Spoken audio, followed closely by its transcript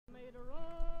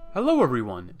Hello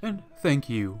everyone, and thank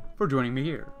you for joining me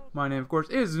here. My name, of course,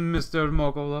 is Mr.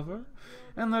 Moco Lover,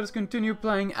 and let us continue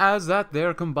playing as that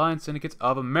there combined Syndicates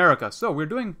of America. So, we're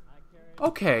doing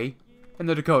okay in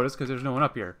the Dakotas, because there's no one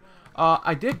up here.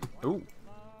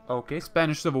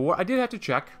 Spanish Civil War. I did have to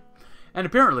check, and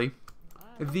apparently,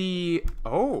 the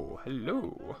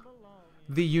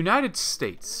United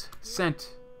States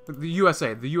sent, the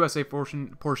USA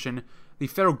portion, the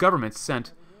federal government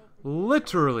sent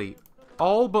literally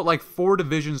all but like 4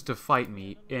 divisions to fight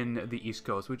me in the East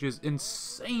Coast, which is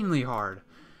insanely hard.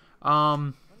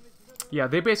 Yeah,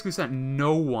 they basically sent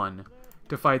no one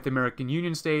to fight the American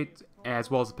Union states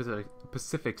as well as the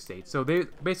Pacific states. So they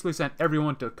basically sent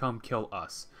everyone to come kill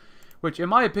us, which in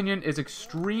my opinion is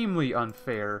extremely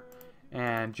unfair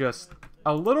and just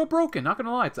a little broken. Not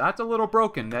gonna lie, that's a little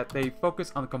broken that they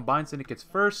focus on the combined syndicates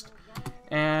first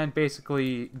and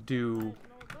basically do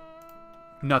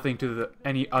nothing to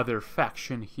any other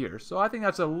faction here. So I think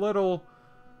that's a little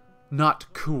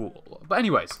not cool. But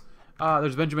anyways,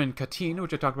 there's Benjamin Catine,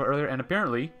 which I talked about earlier, and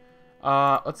apparently,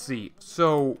 let's see.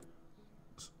 So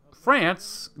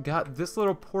France got this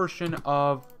little portion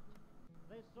of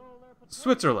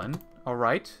Switzerland,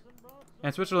 alright.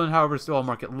 And Switzerland, however, is still a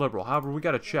market liberal. However, we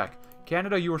gotta check.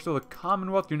 Canada, you are still a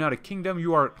Commonwealth, United Kingdom.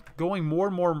 You are going more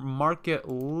and more market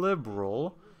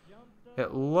liberal,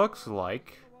 it looks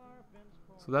like.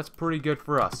 So that's pretty good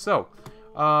for us. So,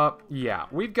 yeah,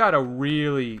 we've got to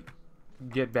really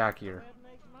get back here.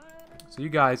 So you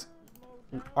guys,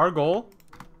 our goal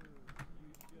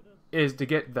is to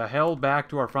get the hell back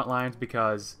to our front lines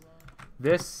because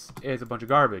this is a bunch of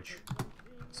garbage.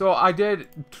 So I did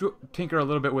tinker a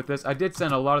little bit with this. I did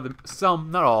send a lot of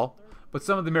some, not all, but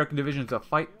some of the American divisions to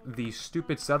fight these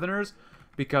stupid Southerners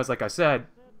because, like I said,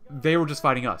 they were just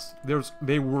fighting us.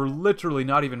 They were literally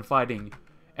not even fighting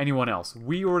anyone else.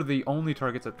 We were the only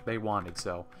targets that they wanted,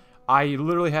 so I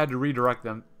literally had to redirect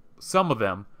them, some of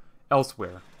them,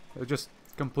 elsewhere. It was just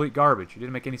complete garbage. It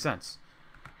didn't make any sense.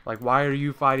 Like, why are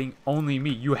you fighting only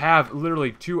me? You have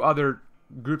literally 2 other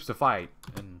groups to fight,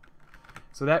 and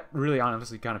so that really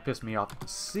honestly kind of pissed me off.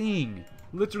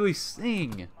 Literally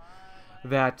seeing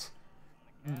that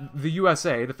the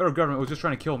USA, the federal government, was just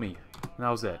trying to kill me, and that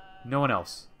was it. No one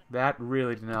else. That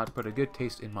really did not put a good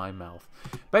taste in my mouth.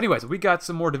 But anyways, we got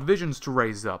some more divisions to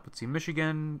raise up. Let's see,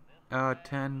 Michigan,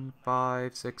 10,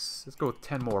 5, 6. Let's go with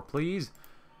 10 more, please.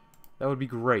 That would be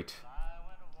great.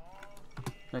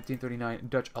 1939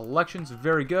 Dutch elections,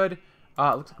 very good.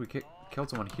 Looks like we killed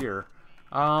someone here.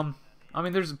 I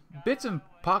mean, there's bits and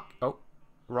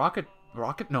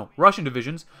Russian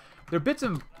divisions. There are bits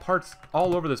and parts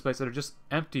all over this place that are just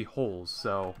empty holes.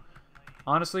 So,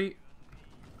 honestly,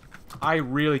 I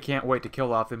really can't wait to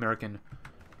kill off the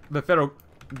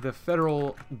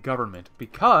federal government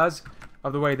because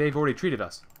of the way they've already treated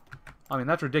us. I mean,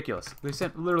 that's ridiculous. They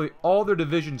sent literally all their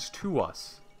divisions to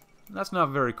us. That's not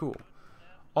very cool.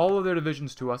 All of their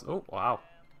divisions to us. Oh, wow.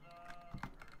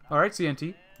 Alright,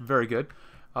 CNT. Very good.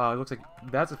 It looks like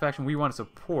that's a faction we want to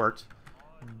support.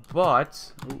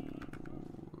 But,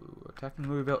 attacking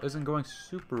Louisville isn't going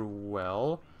super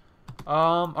well.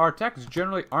 Our attacks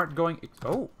generally aren't going...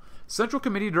 Central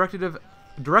Committee Directive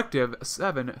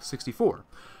 764.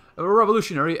 A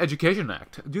Revolutionary Education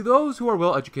Act. To those who are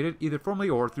well educated, either formally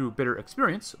or through bitter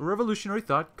experience, revolutionary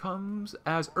thought comes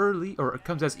as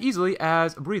easily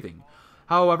as breathing.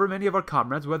 However, many of our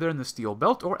comrades, whether in the Steel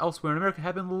Belt or elsewhere in America,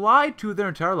 have been lied to their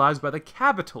entire lives by the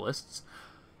capitalists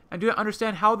and do not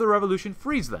understand how the revolution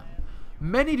frees them.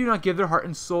 Many do not give their heart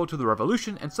and soul to the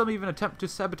revolution, and some even attempt to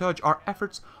sabotage our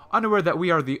efforts, unaware that we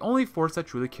are the only force that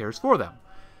truly cares for them.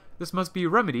 This must be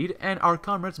remedied, and our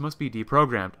comrades must be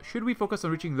deprogrammed. Should we focus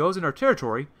on reaching those in our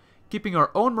territory, keeping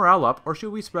our own morale up, or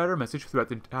should we spread our message throughout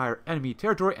the entire enemy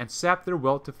territory and sap their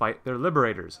will to fight their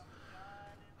liberators?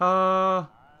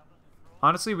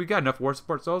 Honestly, we got enough war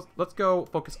support, so let's go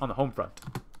focus on the home front.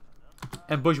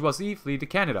 And bourgeoisie flee to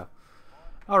Canada.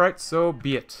 Alright, so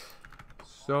be it.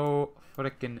 So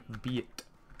frickin' be it.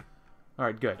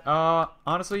 Alright, good.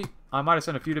 Honestly, I might have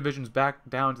sent a few divisions back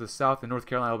down to the south in North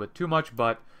Carolina a little bit too much,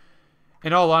 but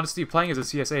in all honesty, playing as a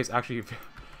CSA is actually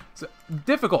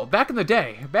difficult. Back in the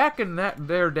day,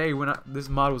 their day when this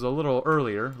mod was a little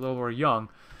earlier, a little more young,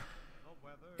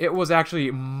 it was actually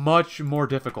much more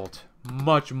difficult.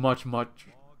 Much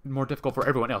more difficult for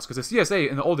everyone else. Because the CSA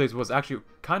in the old days was actually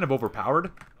kind of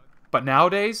overpowered. But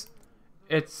nowadays,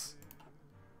 it's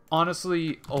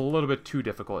honestly a little bit too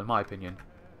difficult, in my opinion.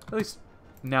 At least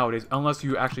nowadays, unless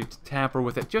you actually tamper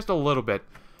with it just a little bit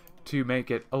to make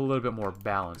it a little bit more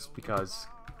balanced, because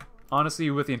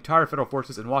honestly, with the entire federal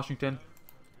forces in Washington,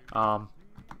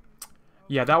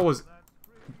 yeah, that was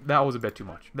that was a bit too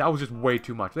much. That was just way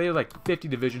too much. They had like 50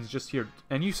 divisions just here,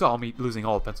 and you saw me losing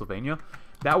all of Pennsylvania.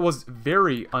 That was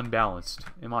very unbalanced,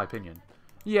 in my opinion.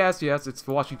 Yes, it's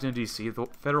Washington, D.C. The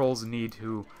Federals need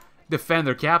to defend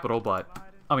their capital, but,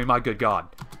 I mean, my good God.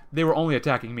 They were only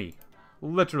attacking me.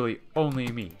 Literally, only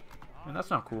me. And that's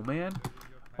not cool, man.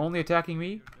 Only attacking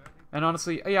me. And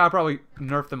honestly, yeah, I probably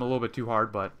nerfed them a little bit too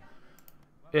hard, but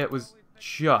it was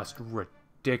just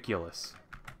ridiculous.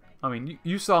 I mean,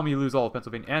 you saw me lose all of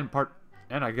Pennsylvania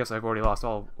and I guess I've already lost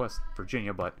all of West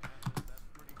Virginia, but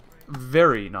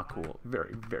very not cool.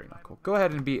 Very, very not cool. Go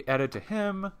ahead and be added to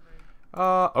him.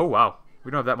 Oh, wow.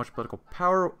 We don't have that much political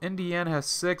power. Indiana has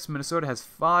 6. Minnesota has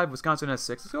 5. Wisconsin has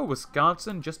 6. Let's go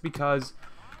Wisconsin just because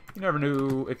you never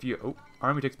knew if you... Oh,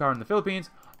 Army takes power in the Philippines.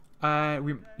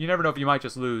 You never know if you might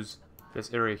just lose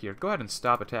this area here. Go ahead and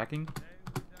stop attacking.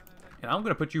 And I'm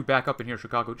going to put you back up in here,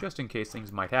 Chicago, just in case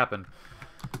things might happen.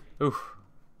 Oof.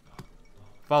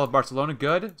 Fall of Barcelona,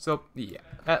 good. So, yeah.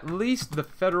 At least the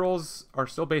Federals are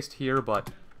still based here,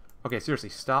 but... Okay, seriously,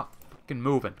 stop fucking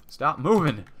moving. Stop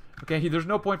moving! Okay, there's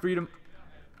no point for you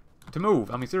to move.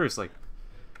 I mean, seriously.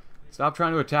 Stop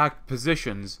trying to attack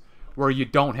positions where you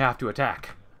don't have to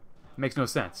attack. It makes no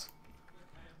sense.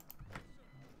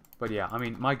 But yeah, I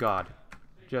mean, my God.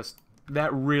 Just,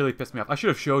 that really pissed me off. I should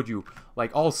have showed you,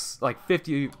 like,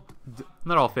 50...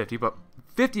 Not all 50, but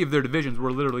 50 of their divisions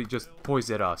were literally just poised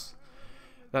at us.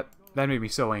 That made me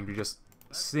so angry, just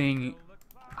seeing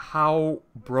how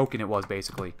broken it was,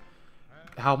 basically.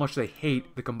 How much they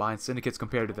hate the combined syndicates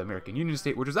compared to the American Union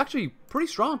State, which is actually pretty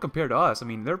strong compared to us. I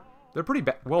mean, they're pretty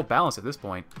well balanced at this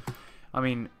point. I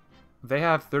mean, they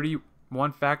have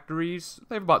 31 factories.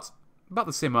 They have about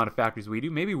the same amount of factories we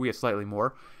do. Maybe we have slightly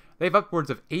more. They have upwards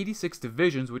of 86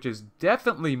 divisions, which is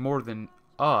definitely more than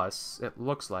us, it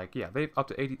looks like. Yeah, they have up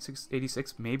to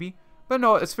 86 maybe. But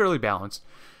no, it's fairly balanced.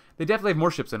 They definitely have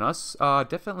more ships than us.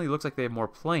 Definitely looks like they have more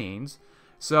planes.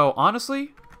 So,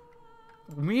 honestly,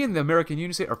 me and the American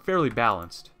Union State are fairly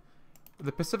balanced.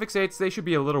 The Pacific States, they should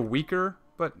be a little weaker,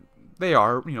 but they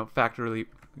are, you know, factory-wise.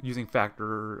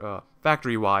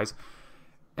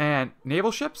 And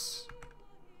naval ships,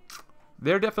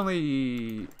 they're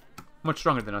definitely much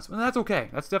stronger than us. And that's okay.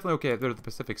 That's definitely okay. They're the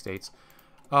Pacific States.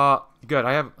 Good.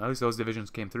 I have, at least those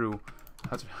divisions came through.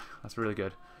 That's really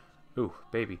good. Ooh,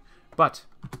 baby. But,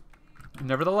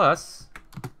 nevertheless,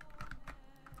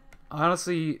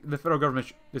 honestly, the federal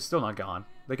government is still not gone.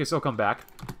 They can still come back.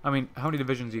 I mean, how many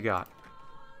divisions you got?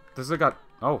 This has got...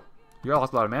 Oh, you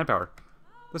lost a lot of manpower.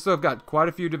 This still have got quite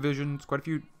a few divisions. Quite a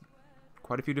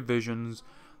few divisions.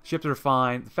 Ships are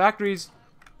fine. The factories,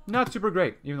 not super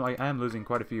great. Even though I am losing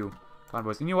quite a few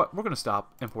convoys. And you know what? We're going to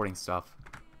stop importing stuff.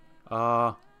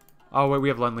 Oh, wait, we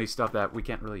have Lend-Lease stuff that we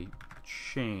can't really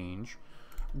change.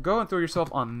 Go and throw yourself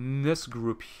on this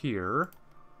group here.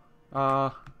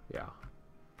 Yeah.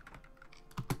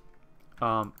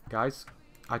 Guys,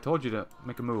 I told you to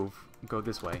make a move and go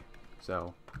this way.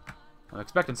 So, I'm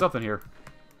expecting something here.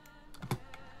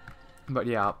 But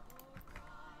yeah.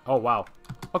 Oh, wow.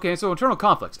 Okay, so internal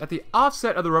conflicts. At the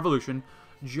offset of the revolution,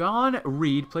 John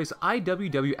Reed placed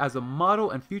IWW as a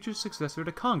model and future successor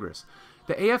to Congress.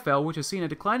 The AFL, which has seen a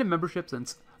decline in membership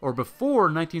since or before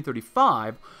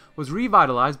 1935, was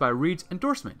revitalized by Reed's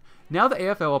endorsement. Now the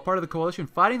AFL, a part of the coalition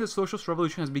fighting the socialist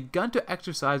revolution, has begun to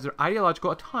exercise their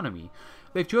ideological autonomy.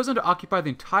 They've chosen to occupy the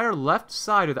entire left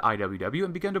side of the IWW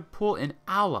and begun to pull in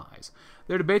allies.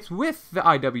 Their debates with the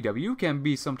IWW can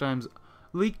be sometimes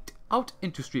leaked out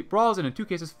into street brawls and in 2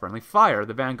 cases friendly fire.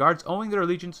 The vanguards, owing their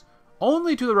allegiance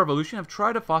only to the revolution, have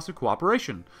tried to foster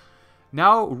cooperation.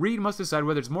 Now, Reed must decide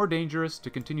whether it's more dangerous to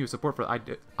continue support for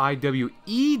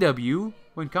IWEW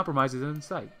when compromise is in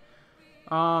sight.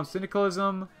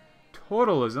 Syndicalism,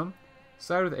 totalism,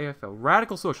 side of the AFL.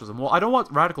 Radical socialism. Well, I don't want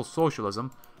radical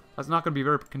socialism. That's not going to be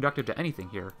very conducive to anything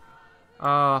here.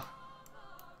 I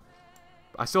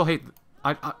still hate...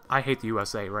 I hate the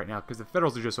USA right now because the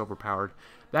Federals are just overpowered.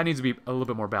 That needs to be a little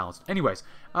bit more balanced. Anyways,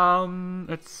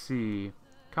 let's see.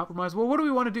 Compromise. Well, what do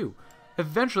we want to do?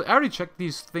 Eventually, I already checked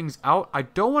these things out. I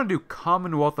don't want to do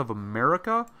Commonwealth of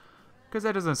America because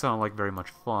that doesn't sound like very much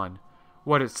fun.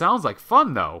 What it sounds like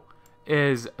fun, though,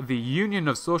 is the Union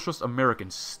of Socialist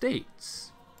American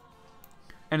States.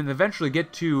 And then eventually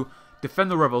get to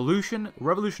defend the revolution,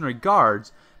 Revolutionary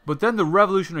Guards, but then the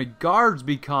Revolutionary Guards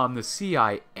become the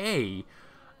CIA,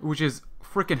 which is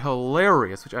freaking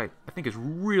hilarious, which I think is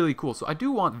really cool. So I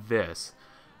do want this.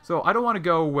 So I don't want to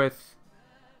go with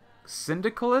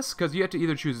Syndicalists, because you have to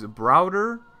either choose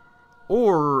Browder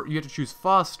or you have to choose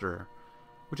Foster,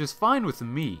 which is fine with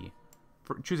me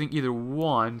for choosing either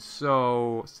one.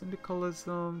 So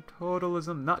syndicalism,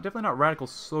 totalism, definitely not radical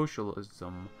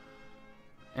socialism.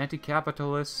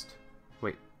 Anti-capitalist.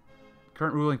 Wait,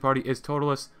 current ruling party is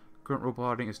totalist. Current ruling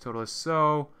party is totalist.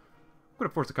 So I'm gonna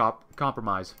force a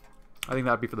compromise. I think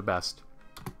that'd be for the best.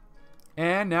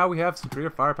 And now we have superior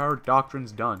firepower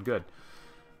doctrines done. Good.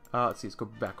 Let's see. Let's go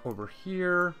back over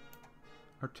here.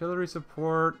 Artillery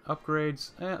support,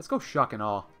 upgrades. Let's go shock and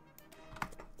awe.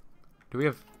 Do we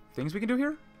have things we can do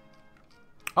here?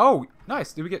 Oh,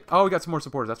 nice. Did we get... Oh, we got some more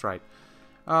supporters. That's right.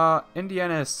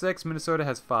 Indiana has 6. Minnesota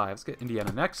has 5. Let's get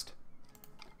Indiana next.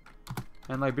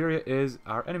 And Liberia is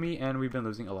our enemy, and we've been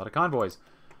losing a lot of convoys.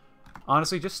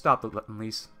 Honestly, just stop the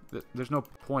lease. There's no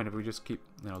point if we just keep,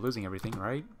 losing everything,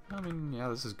 right? I mean, yeah,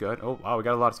 this is good. Oh, wow, we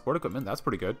got a lot of support equipment. That's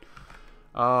pretty good.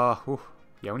 Yeah,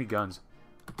 we need guns.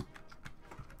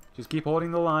 Just keep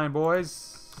holding the line,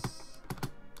 boys.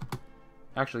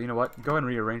 Actually, you know what? Go ahead and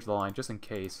rearrange the line, just in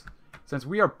case. Since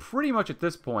we are pretty much at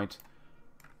this point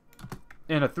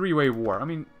in a 3-way war. I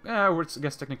mean, we're, I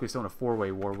guess, technically still in a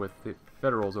 4-way war with the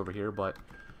Federals over here, but...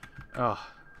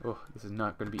 this is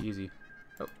not going to be easy.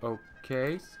 Oh,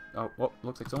 okay. Oh, well,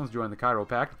 looks like someone's joined the Cairo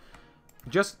Pact.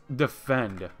 Just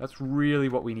defend. That's really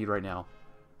what we need right now.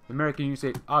 The American Union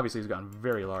State obviously has gotten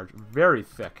very large, very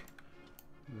thick.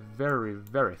 Very,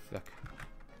 very thick.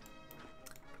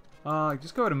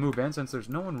 Just go ahead and move in since there's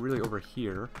no one really over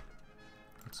here.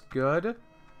 That's good.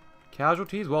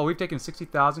 Casualties. Well, we've taken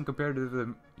 60,000 compared to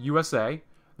the USA.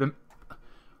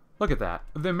 Look at that.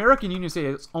 The American Union State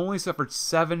has only suffered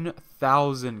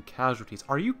 7,000 casualties.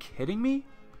 Are you kidding me?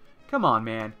 Come on,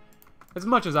 man. As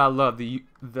much as I love the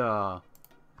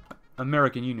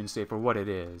American Union State for what it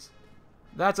is,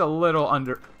 that's a little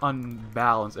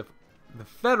unbalanced. If the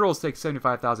Federals take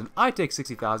 75,000, I take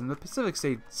 60,000. The Pacific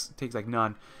States takes like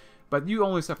none. But you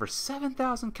only suffer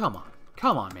 7,000? Come on.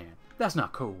 Come on, man. That's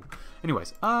not cool.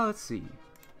 Anyways, let's see.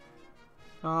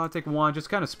 Take one. Just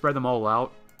kind of spread them all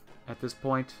out at this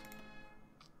point.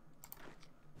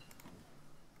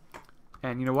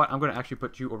 And you know what? I'm going to actually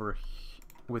put you over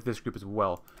with this group as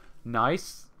well.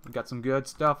 Nice. We got some good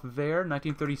stuff there.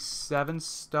 1937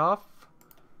 stuff.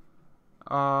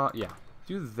 Yeah.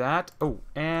 Do that. Oh,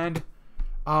 and...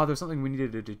 there's something we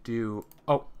needed to do.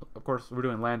 Oh, of course, we're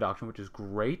doing land auction, which is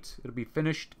great. It'll be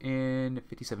finished in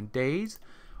 57 days.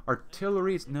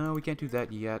 Artilleries, no, we can't do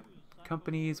that yet.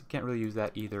 Companies, we can't really use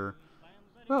that either.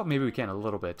 Well, maybe we can a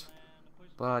little bit.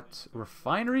 But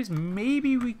refineries,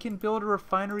 maybe we can build a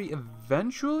refinery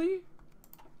eventually?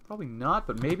 Probably not,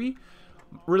 but maybe.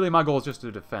 Really, my goal is just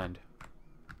to defend.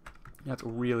 That's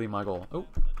really my goal.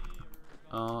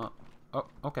 Oh,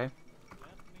 okay.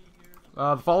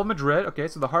 The fall of Madrid. Okay,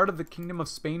 so the heart of the Kingdom of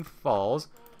Spain falls.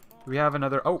 We have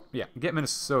another... Oh, yeah. Get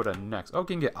Minnesota next. Oh,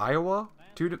 can get Iowa.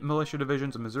 2 militia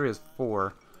divisions. And Missouri has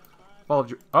 4. Fall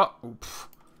of...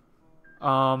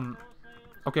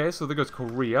 Okay, so there goes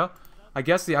Korea. I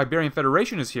guess the Iberian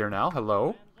Federation is here now.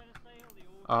 Hello.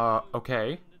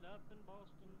 Okay.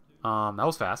 That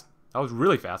was fast. That was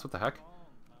really fast. What the heck?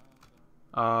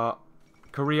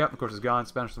 Korea, of course, is gone.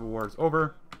 Spanish Civil War is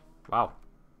over. Wow.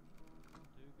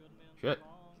 Shit.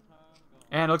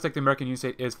 And it looks like the American Union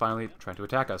State is finally trying to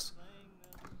attack us.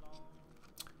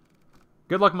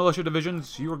 Good luck, militia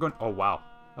divisions. You are going... Oh, wow.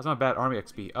 That's not bad army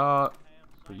XP.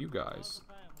 For you guys.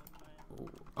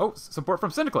 Oh, support from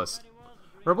Syndicalists.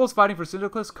 Rebels fighting for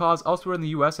Syndicalist cause elsewhere in the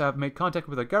U.S. have made contact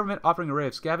with the government, offering an array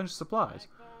of scavenged supplies.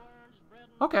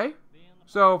 Okay.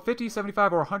 So, 50,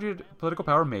 75, or 100 political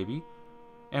power, maybe.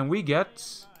 And we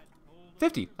get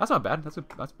 50. That's not bad. That's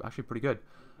actually pretty good.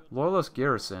 Loyalist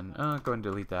Garrison. Go ahead and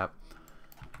delete that.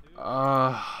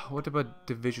 What type of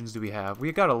divisions do we have?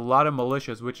 We got a lot of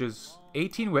militias, which is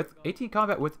 18 width. 18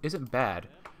 combat width isn't bad.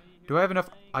 Do I have enough?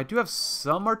 I do have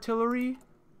some artillery.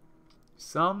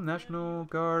 Some National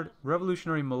Guard.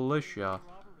 Revolutionary Militia.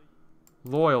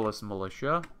 Loyalist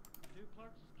Militia.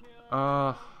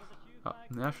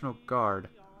 National Guard.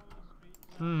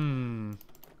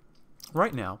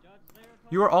 Right now,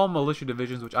 you are all militia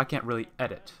divisions, which I can't really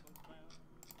edit.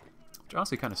 Which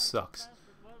honestly kind of sucks.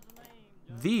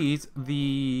 These,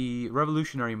 the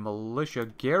Revolutionary Militia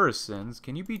garrisons,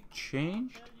 can you be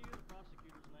changed?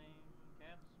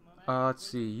 Let's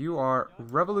see, you are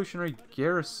Revolutionary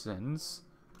Garrisons.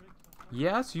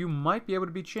 Yes, you might be able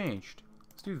to be changed.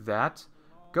 Let's do that.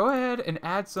 Go ahead and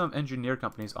add some engineer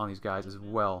companies on these guys as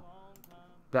well.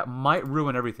 That might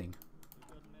ruin everything.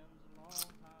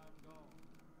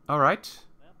 Alright.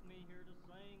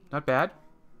 Not bad.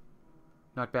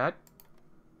 Not bad.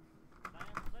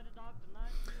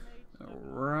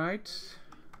 Alright.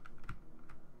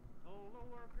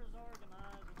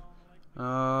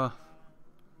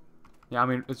 Yeah, I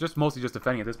mean, it's just mostly just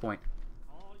defending at this point.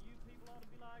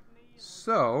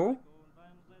 So,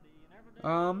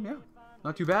 yeah,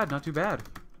 not too bad, not too bad.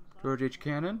 George H.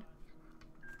 Cannon.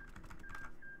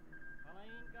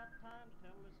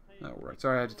 Alright,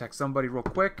 sorry, I had to text somebody real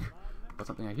quick. Got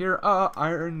something I hear.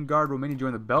 Iron Guard Romania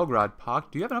joined the Belgrade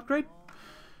Pact. Do you have an upgrade?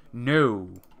 No.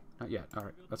 Not yet.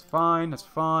 Alright, that's fine, that's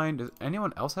fine. Does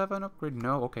anyone else have an upgrade?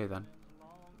 No? Okay, then.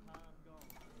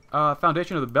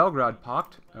 Foundation of the Belgrade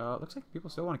Pact. Looks like people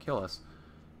still want to kill us.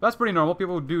 That's pretty normal.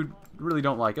 People really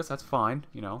don't like us. That's fine,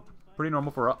 you know. Pretty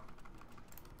normal for us.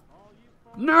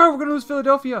 No, we're gonna lose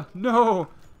Philadelphia. No.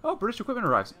 Oh, British equipment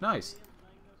arrives. Nice.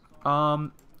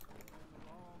 I'm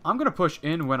gonna push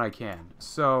in when I can.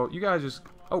 So you guys just.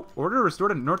 Oh, order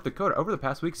restored in North Dakota. Over the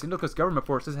past week, Syndicates government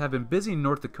forces have been busy in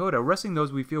North Dakota, arresting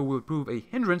those we feel will prove a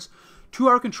hindrance to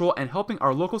our control and helping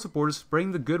our local supporters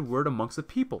spreading the good word amongst the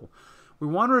people. We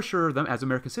want to assure them, as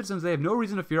American citizens, they have no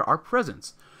reason to fear our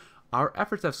presence. Our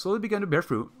efforts have slowly begun to bear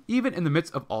fruit, even in the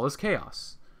midst of all this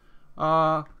chaos.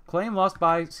 Claim lost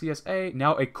by CSA,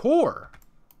 now a core.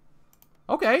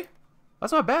 Okay,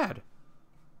 that's not bad.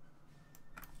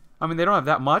 I mean, they don't have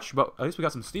that much, but at least we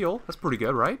got some steel. That's pretty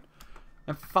good, right?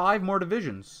 And 5 more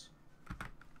divisions.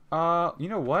 You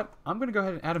know what? I'm going to go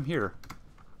ahead and add them here.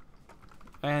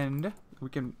 And we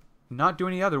can not do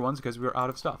any other ones because we're out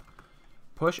of stuff.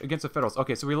 Push against the Federals.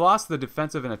 Okay, so we lost the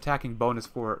defensive and attacking bonus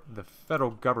for the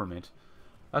federal government.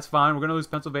 That's fine. We're going to lose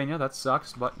Pennsylvania. That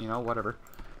sucks, but, you know, whatever.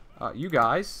 You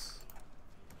guys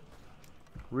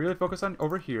really focus on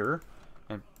over here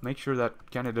and make sure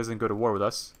that Canada doesn't go to war with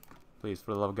us. Please,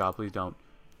 for the love of God, please don't.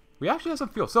 We actually have some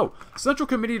fuel. So, Central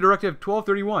Committee Directive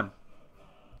 1231.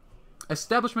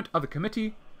 Establishment of the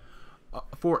Committee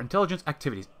for Intelligence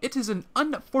Activities. It is an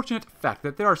unfortunate fact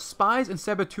that there are spies and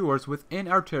saboteurs within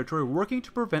our territory working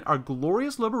to prevent our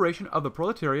glorious liberation of the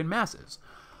proletarian masses.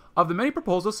 Of the many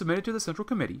proposals submitted to the Central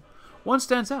Committee, one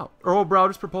stands out. Earl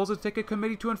Browder's proposal to take a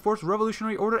committee to enforce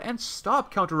revolutionary order and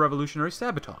stop counter-revolutionary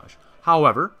sabotage.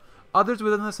 However, others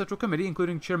within the Central Committee,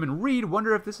 including Chairman Reed,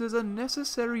 wonder if this is a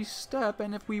necessary step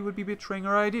and if we would be betraying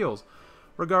our ideals.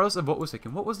 Regardless of what was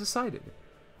taken, what was decided?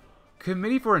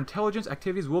 Committee for Intelligence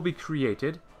Activities will be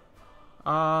created.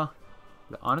 That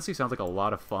honestly sounds like a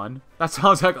lot of fun. That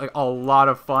sounds like a lot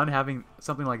of fun, having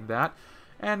something like that.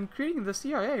 And creating the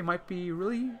CIA might be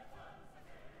really,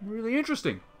 really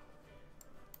interesting.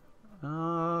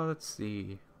 Let's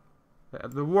see.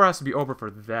 The war has to be over for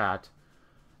that.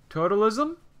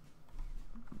 Totalism?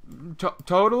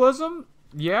 Totalism?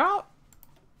 Yeah?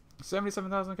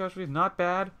 77,000 casualties, not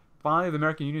bad. Finally, the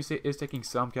American Union is taking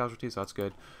some casualties, so that's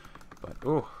good. But,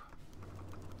 oh.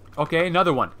 Okay,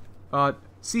 another one.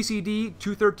 CCD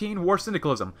 213, War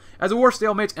Syndicalism. As a war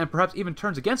stalemates and perhaps even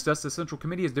turns against us, the Central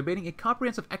Committee is debating a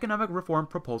comprehensive economic reform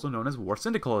proposal known as War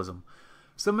Syndicalism.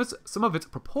 Some of its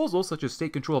proposals, such as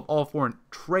state control of all foreign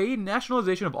trade,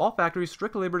 nationalization of all factories,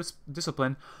 strict labor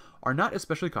discipline, are not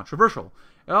especially controversial.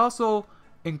 It also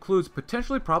includes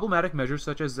potentially problematic measures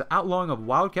such as the outlawing of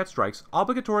wildcat strikes,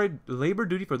 obligatory labor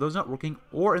duty for those not working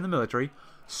or in the military,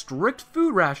 strict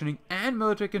food rationing, and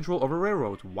military control over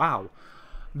railroads. Wow.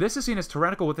 This is seen as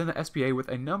tyrannical within the SPA, with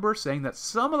a number saying that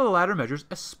some of the latter measures,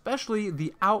 especially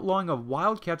the outlawing of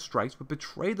wildcat strikes, would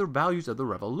betray the values of the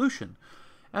revolution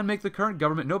and make the current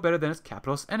government no better than its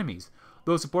capitalist enemies.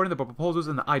 Those supporting the proposals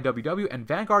in the IWW and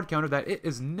Vanguard counter that it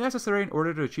is necessary in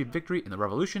order to achieve victory in the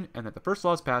revolution, and that the first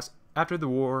laws passed after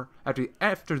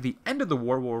the end of the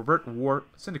war will revert war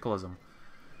syndicalism.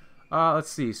 Let's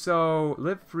see. So,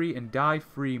 live free and die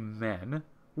free men.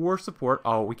 War support.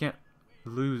 Oh, we can't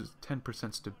lose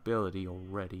 10% stability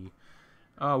already.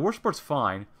 War support's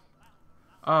fine.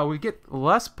 We get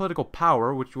less political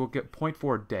power, which will get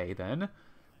 0.4 a day then.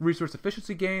 Resource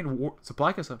efficiency gain.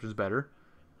 Supply consumption is better.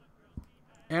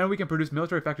 And we can produce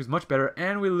military factories much better,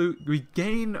 and we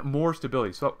gain more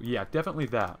stability. So, yeah, definitely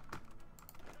that.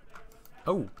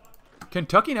 Oh,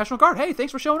 Kentucky National Guard. Hey,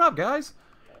 thanks for showing up, guys.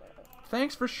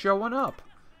 Thanks for showing up.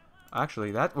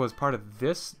 Actually, that was part of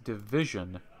this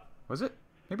division. Was it?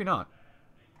 Maybe not.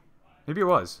 Maybe it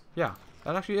was. Yeah,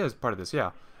 that actually is part of this,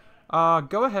 yeah.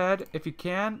 Go ahead, if you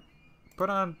can, put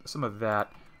on some of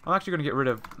that. I'm actually going to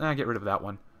get rid of that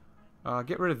one.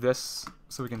 Get rid of this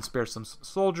so we can spare some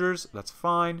soldiers. That's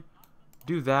fine.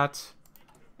 Do that.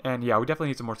 And yeah, we definitely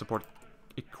need some more support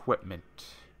equipment.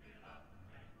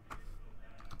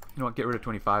 You know what? Get rid of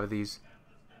 25 of these.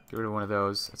 Get rid of one of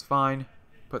those. That's fine.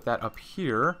 Put that up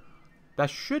here. That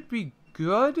should be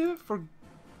good for...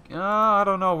 I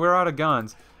don't know. We're out of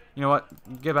guns. You know what?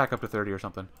 Get back up to 30 or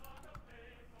something.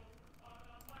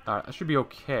 Alright, that should be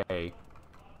okay.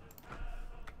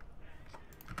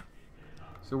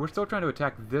 So we're still trying to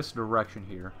attack this direction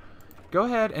here. Go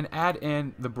ahead and add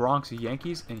in the Bronx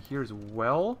Yankees in here as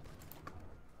well.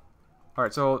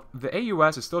 Alright, so the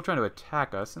AUS is still trying to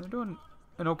attack us, and they're doing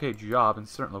an okay job in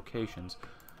certain locations.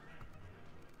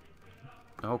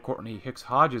 Oh, Courtney Hicks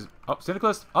Hodges. Oh,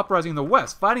 Syndicalist uprising in the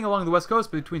west. Fighting along the west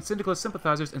coast between Syndicalist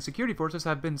sympathizers and security forces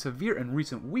have been severe in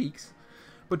recent weeks,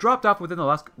 but dropped off within the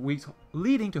last weeks,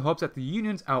 leading to hopes that the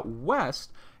unions out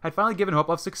west had finally given hope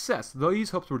of success.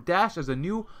 These hopes were dashed as a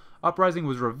new uprising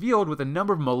was revealed with a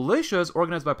number of militias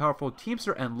organized by powerful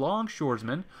Teamster and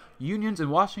longshoresmen, unions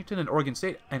in Washington and Oregon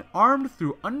State, and armed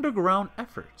through underground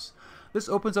efforts. This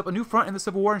opens up a new front in the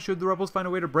Civil War and should the rebels find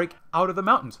a way to break out of the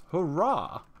mountains.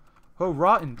 Hurrah!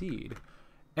 Hurrah indeed.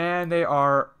 And they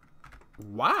are...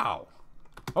 Wow!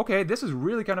 Okay, this is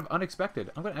really kind of unexpected.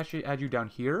 I'm going to actually add you down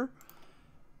here.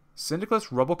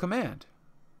 Syndicalist Rebel Command.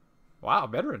 Wow,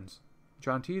 veterans.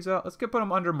 John Tiza. Let's put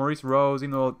them under Maurice Rose,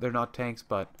 even though they're not tanks,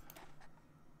 but...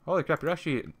 Holy crap, you're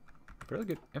actually a fairly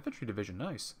good infantry division.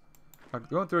 Nice. I'm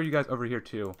going through you guys over here,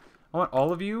 too. I want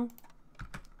all of you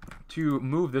to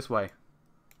move this way.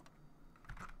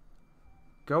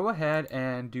 Go ahead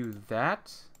and do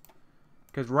that.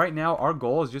 Because right now, our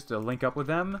goal is just to link up with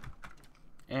them.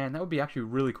 And that would be actually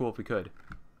really cool if we could.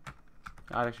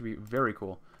 That'd actually be very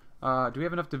cool. Do we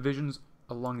have enough divisions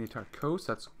along the entire coast?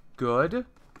 That's good.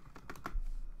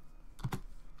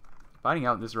 Fighting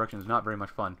out in this direction is not very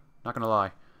much fun. Not gonna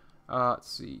lie.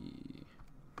 Let's see.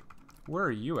 Where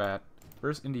are you at?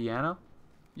 Where's Indiana?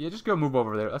 Yeah, just go move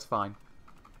over there. That's fine.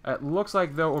 It looks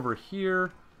like, though, over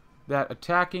here, that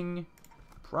attacking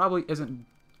probably isn't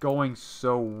going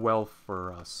so well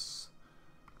for us.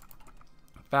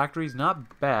 Factories,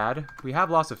 not bad. We have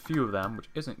lost a few of them, which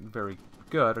isn't very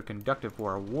good or conductive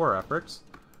for our war efforts.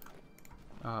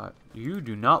 You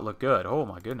do not look good. Oh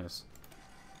my goodness.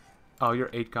 Oh, you're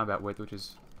 8 combat width, which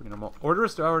is pretty normal. Order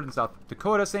restored in South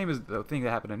Dakota, same as the thing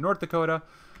that happened in North Dakota.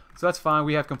 So that's fine.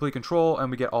 We have complete control, and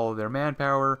we get all of their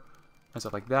manpower and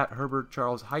stuff like that. Herbert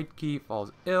Charles Heitke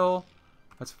falls ill.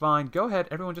 That's fine. Go ahead,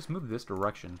 everyone, just move this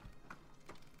direction.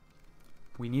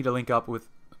 We need to link up with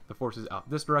the forces out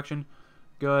this direction.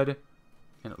 Good.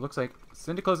 And it looks like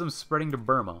syndicalism is spreading to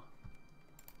Burma.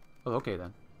 Oh, okay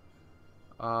then.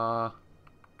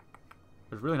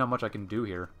 There's really not much I can do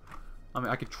here. I mean,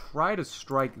 I could try to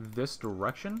strike this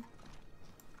direction,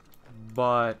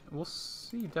 but we'll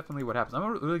see definitely what happens. I'm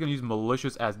really going to use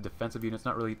militias as defensive units,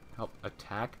 not really help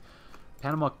attack.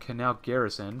 Panama Canal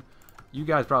Garrison. You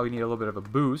guys probably need a little bit of a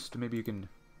boost. Maybe you can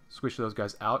squish those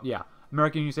guys out. Yeah.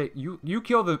 American, you say, you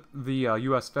kill the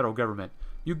U.S. federal government.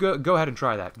 You go ahead and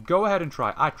try that. Go ahead and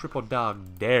try. I triple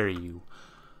dog dare you.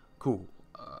 Cool.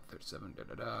 37,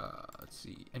 Let's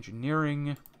see.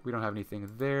 Engineering. We don't have anything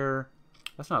there.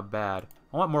 That's not bad.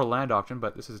 I want more land auction,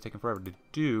 but this is taking forever to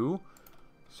do.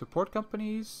 Support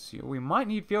companies. We might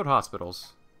need field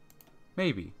hospitals.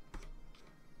 Maybe.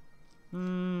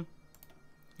 There's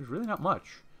really not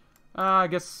much. I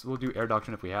guess we'll do air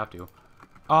doctrine if we have to.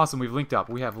 Awesome, we've linked up.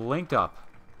 We have linked up.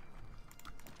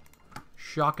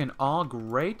 Shock and awe,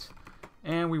 great.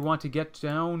 And we want to get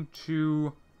down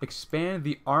to expand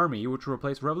the army, which will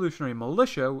replace Revolutionary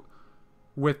Militia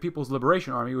with People's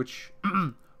Liberation Army, which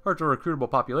hurts our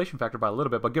recruitable population factor by a little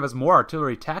bit, but give us more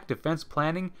artillery, attack, defense,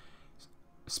 planning,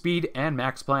 speed, and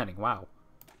max planning. Wow.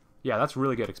 Yeah, that's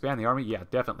really good. Expand the army? Yeah,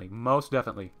 definitely. Most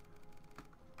definitely.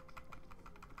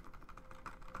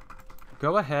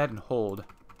 Go ahead and hold.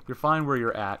 You're fine where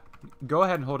you're at. Go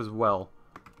ahead and hold as well.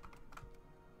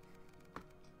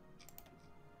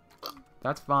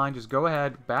 That's fine. Just go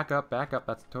ahead. Back up, back up.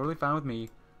 That's totally fine with me.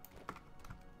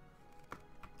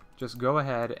 Just go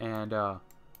ahead and,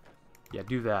 yeah,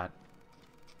 do that.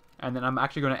 And then I'm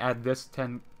actually going to add this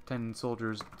 10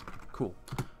 soldiers. Cool.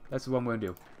 That's what I'm going to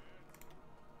do.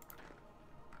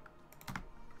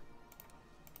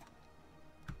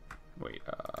 Wait,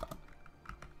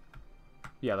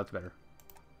 yeah, that's better.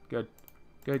 Good.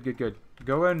 Good, good, good.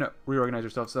 Go and reorganize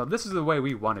yourself. So this is the way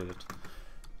we wanted it.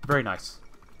 Very nice.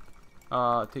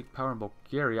 Take power in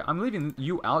Bulgaria. I'm leaving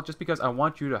you out just because I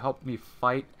want you to help me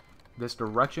fight this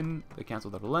direction. They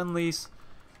canceled the Lend-Lease.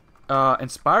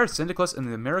 Inspire syndicalists in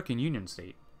the American Union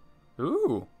state.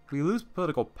 Ooh. We lose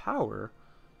political power.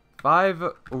 5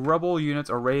 rebel units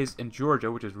are raised in Georgia,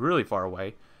 which is really far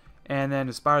away. And then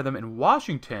inspire them in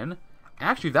Washington.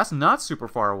 Actually, that's not super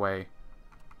far away.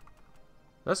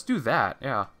 Let's do that,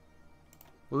 yeah.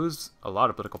 We'll lose a lot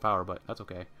of political power, but that's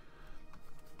okay.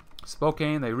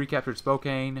 Spokane, they recaptured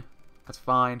Spokane. That's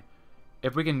fine.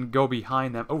 If we can go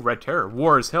behind them... Oh, Red Terror.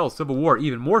 War is hell. Civil War,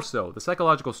 even more so. The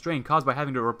psychological strain caused by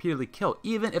having to repeatedly kill,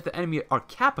 even if the enemy are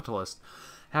capitalists,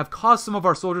 have caused some of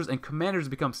our soldiers and commanders to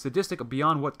become sadistic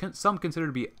beyond what some consider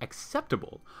to be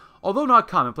acceptable. Although not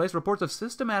commonplace, reports of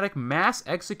systematic mass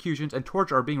executions and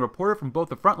torture are being reported from both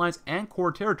the front lines and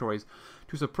core territories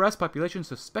to suppress populations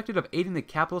suspected of aiding the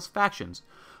capitalist factions.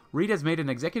 Reed has made an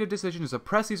executive decision to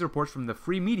suppress these reports from the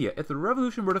free media. If the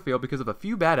revolution were to fail because of a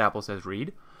few bad apples, says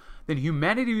Reed, then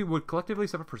humanity would collectively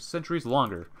suffer for centuries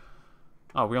longer.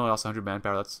 Oh, we only lost 100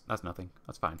 manpower. That's nothing.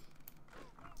 That's fine.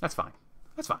 That's fine.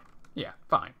 That's fine. Yeah,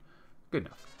 fine. Good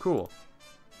enough. Cool.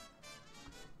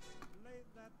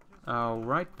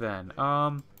 Alright then.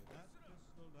 Royal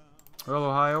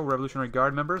Ohio Revolutionary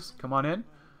Guard members, come on in.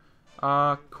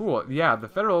 Cool. Yeah, the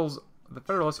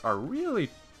Federalists are really...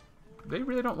 They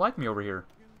really don't like me over here.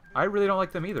 I really don't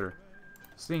like them either.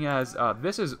 Seeing as,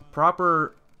 this is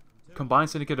proper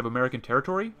combined syndicate of American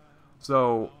territory.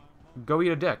 So, go eat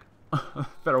a dick,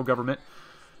 federal government.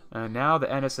 And now the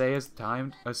NSA is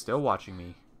still watching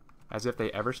me. As if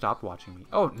they ever stopped watching me.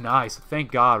 Oh, nice.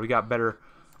 Thank God. We got better.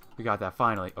 We got that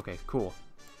finally. Okay, cool.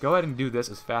 Go ahead and do this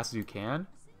as fast as you can.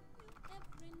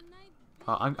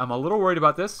 I'm a little worried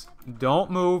about this. Don't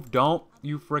move. Don't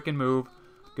you frickin' move.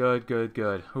 Good, good,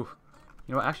 good. Whew.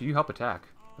 You know what? Actually, you help attack.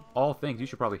 Of all things, you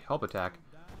should probably help attack.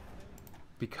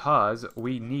 Because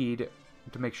we need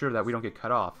to make sure that we don't get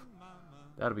cut off.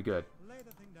 That'll be good.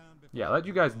 Yeah, let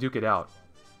you guys duke it out.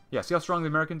 Yeah, see how strong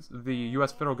the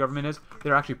U.S. federal government is?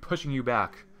 They're actually pushing you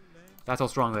back. That's how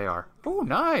strong they are. Oh,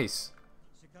 nice!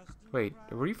 Wait,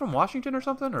 were you from Washington or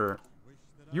something? Or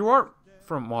you are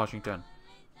from Washington.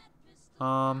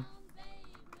 Okay,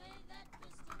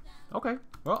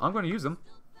 well, I'm going to use them.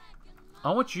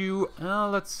 I want you,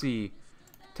 let's see.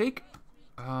 Take,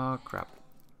 crap.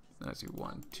 Let's see,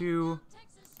 1, 2,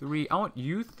 3. I want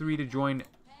you 3 to join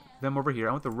them over here.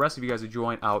 I want the rest of you guys to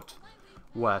join out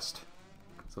west.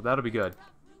 So that'll be good.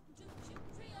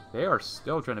 They are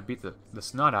still trying to beat the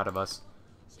snot out of us.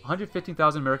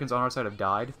 115,000 Americans on our side have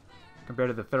died, compared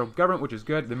to the federal government, which is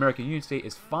good. The American Union State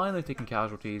is finally taking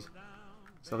casualties,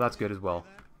 so that's good as well.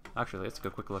 Actually, let's take a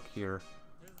quick look here.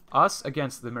 Us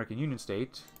against the American Union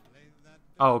State.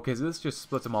 Oh, because this just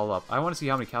splits them all up. I want to see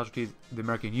how many casualties the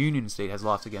American Union State has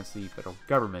lost against the federal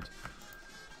government.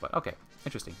 But, okay.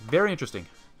 Interesting. Very interesting.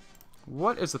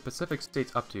 What is the Pacific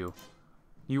States up to?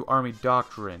 New Army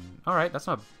Doctrine. Alright, that's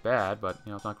not bad, but,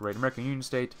 you know, it's not great. American Union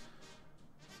State,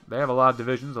 they have a lot of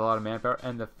divisions, a lot of manpower,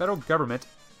 and the federal government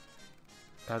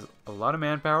has a lot of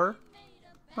manpower.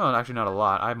 Well, actually not a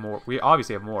lot. I have more. We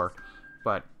obviously have more,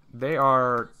 but they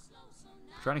are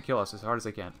trying to kill us as hard as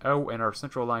they can. Oh, and our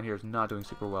central line here is not doing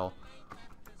super well.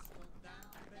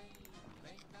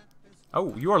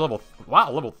 Oh, you are level...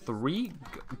 Wow, level 3?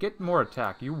 Get more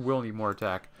attack. You will need more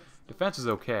attack. Defense is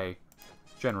okay,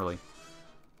 generally.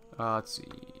 Let's see.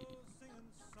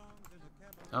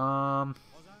 So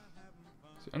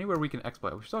anywhere we can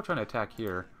exploit. We're still trying to attack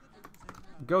here.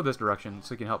 Go this direction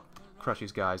so we can help crush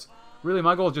these guys. Really,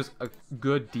 my goal is just a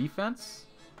good defense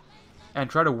and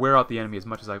try to wear out the enemy as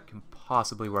much as I can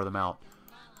possibly wear them out.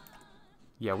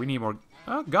 Yeah, we need more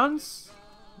guns.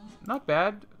 Not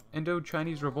bad.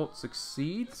 Indo-Chinese revolt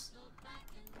succeeds.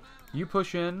 You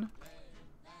push in.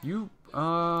 You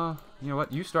know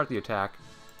what? You start the attack.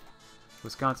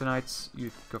 Wisconsinites,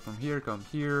 you go from here, come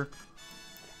here.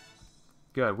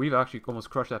 Good. We've actually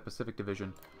almost crushed that Pacific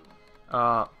division.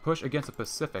 Push against the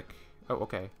Pacific. Oh,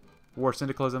 okay. War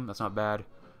syndicalism, that's not bad.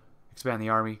 Expand the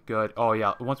army, good. Oh,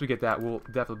 yeah, once we get that, we'll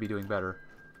definitely be doing better.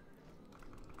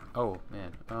 Oh,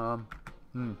 man.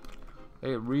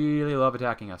 They really love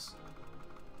attacking us.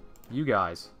 You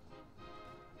guys.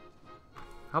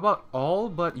 How about all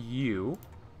but you?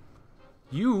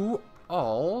 You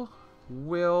all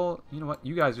will... You know what?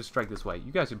 You guys just strike this way.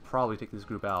 You guys can probably take this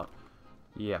group out.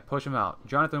 Yeah, push them out.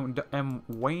 Jonathan M.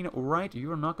 Wainwright,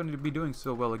 you are not going to be doing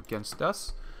so well against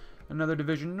us. Another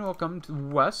division will come to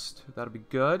the west. That'll be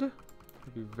good.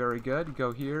 That'll be very good.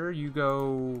 Go here, you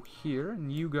go here,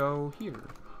 and you go here.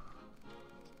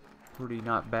 Pretty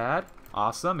not bad.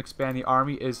 Awesome. Expand the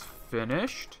army is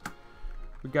finished.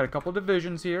 We've got a couple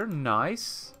divisions here.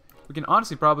 Nice. We can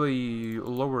honestly probably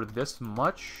lower this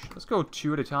much. Let's go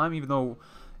 2 at a time, even though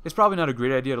it's probably not a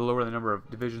great idea to lower the number of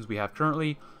divisions we have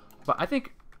currently. But I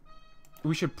think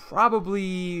we should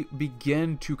probably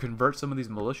begin to convert some of these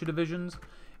militia divisions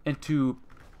into,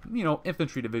 you know,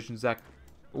 infantry divisions that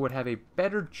would have a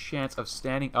better chance of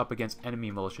standing up against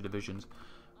enemy militia divisions.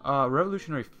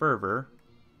 Revolutionary fervor.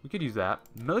 We could use that.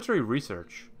 Military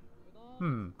research.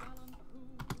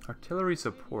 Artillery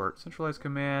support. Centralized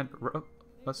command.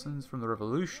 Lessons from the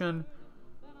revolution.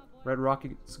 Red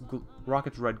rockets.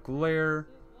 Rockets red glare.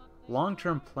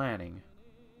 Long-term planning.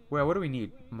 Well, what do we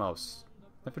need most?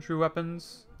 Infantry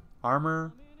weapons.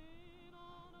 Armor.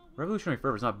 Revolutionary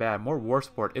fervor is not bad. More war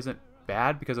support isn't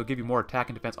bad because it'll give you more attack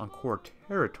and defense on core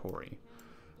territory.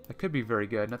 That could be very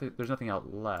good. There's nothing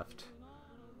out left.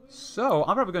 So,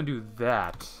 I'm probably going to do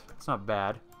that. It's not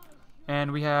bad.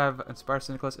 And we have Inspire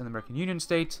Syndicalists in the American Union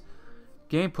State.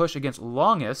 Game push against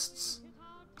Longists.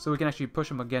 So we can actually push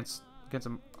them against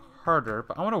them harder.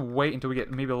 But I want to wait until we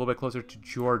get maybe a little bit closer to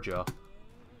Georgia.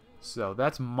 So,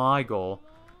 that's my goal.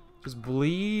 Just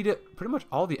bleed pretty much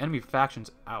all the enemy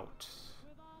factions out.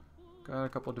 Got a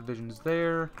couple of divisions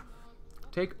there.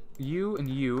 Take you and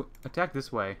you. Attack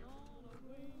this way.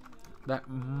 That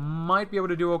might be able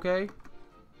to do okay.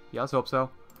 Yeah, let's hope so.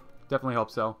 Definitely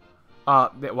hope so.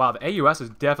 Wow, the AUS is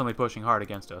definitely pushing hard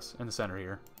against us in the center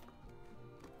here.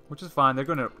 Which is fine. They're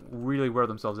going to really wear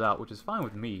themselves out, which is fine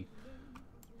with me.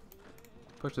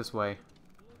 Push this way.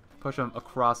 Push them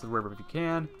across the river if you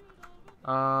can.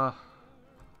 I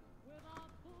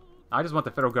just want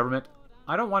the federal government.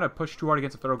 I don't want to push too hard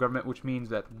against the federal government, which means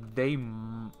that they...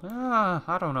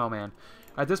 I don't know, man.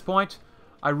 At this point,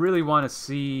 I really want to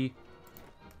see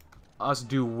us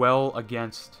do well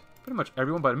against pretty much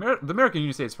everyone, but the American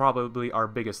Union States is probably our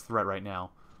biggest threat right now.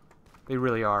 They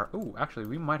really are. Ooh, actually,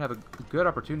 we might have a good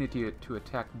opportunity to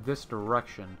attack this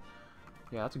direction.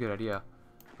 Yeah, that's a good idea.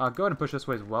 Go ahead and push this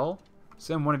way as well.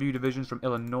 Send one of you divisions from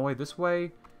Illinois this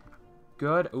way.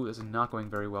 Good. Ooh, this is not going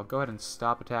very well. Go ahead and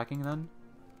stop attacking then.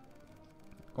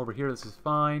 Over here, this is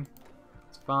fine.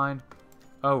 It's fine.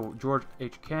 Oh, George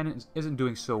H. Cannon isn't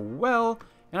doing so well,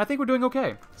 and I think we're doing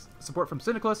okay. Support from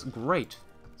Syndicalists, great.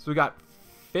 So we got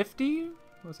 50?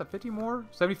 What's that, 50 more?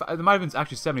 75? There might have been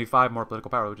actually 75 more political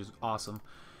power, which is awesome.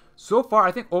 So far,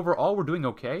 I think overall we're doing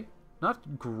okay.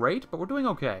 Not great, but we're doing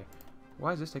okay.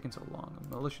 Why is this taking so long?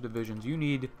 Militia divisions,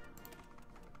 you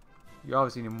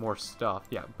obviously need more stuff.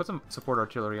 Yeah, put some support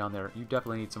artillery on there. You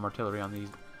definitely need some artillery on these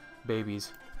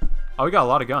babies. Oh, we got a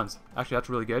lot of guns. Actually, that's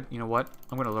really good. You know what?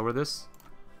 I'm going to lower this,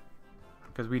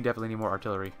 because we definitely need more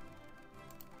artillery.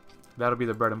 That'll be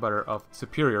the bread and butter of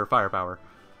superior firepower.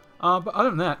 But other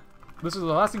than that, this is the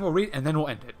last thing we'll read, and then we'll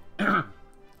end it.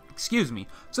 Excuse me.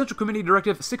 Central Committee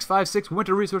Directive 656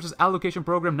 Winter Resources Allocation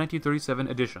Program 1937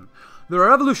 edition. The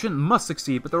revolution must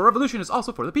succeed, but the revolution is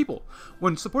also for the people.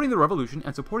 When supporting the revolution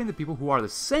and supporting the people who are the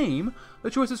same,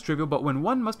 the choice is trivial, but when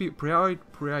one must be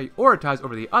prioritized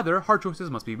over the other, hard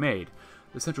choices must be made.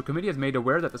 The Central Committee has made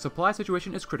aware that the supply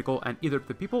situation is critical, and either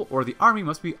the people or the army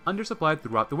must be undersupplied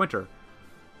throughout the winter.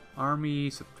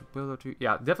 Army stability.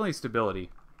 Yeah, definitely stability.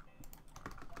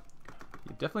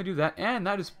 You definitely do that, and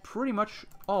that is pretty much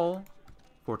all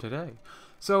for today.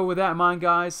 So with that in mind,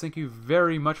 guys, thank you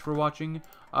very much for watching.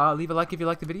 Leave a like if you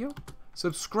liked the video.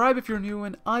 Subscribe if you're new,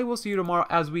 and I will see you tomorrow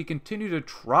as we continue to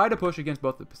try to push against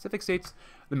both the Pacific states,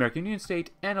 the American Union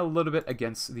State, and a little bit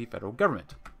against the federal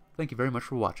government. Thank you very much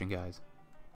for watching, guys.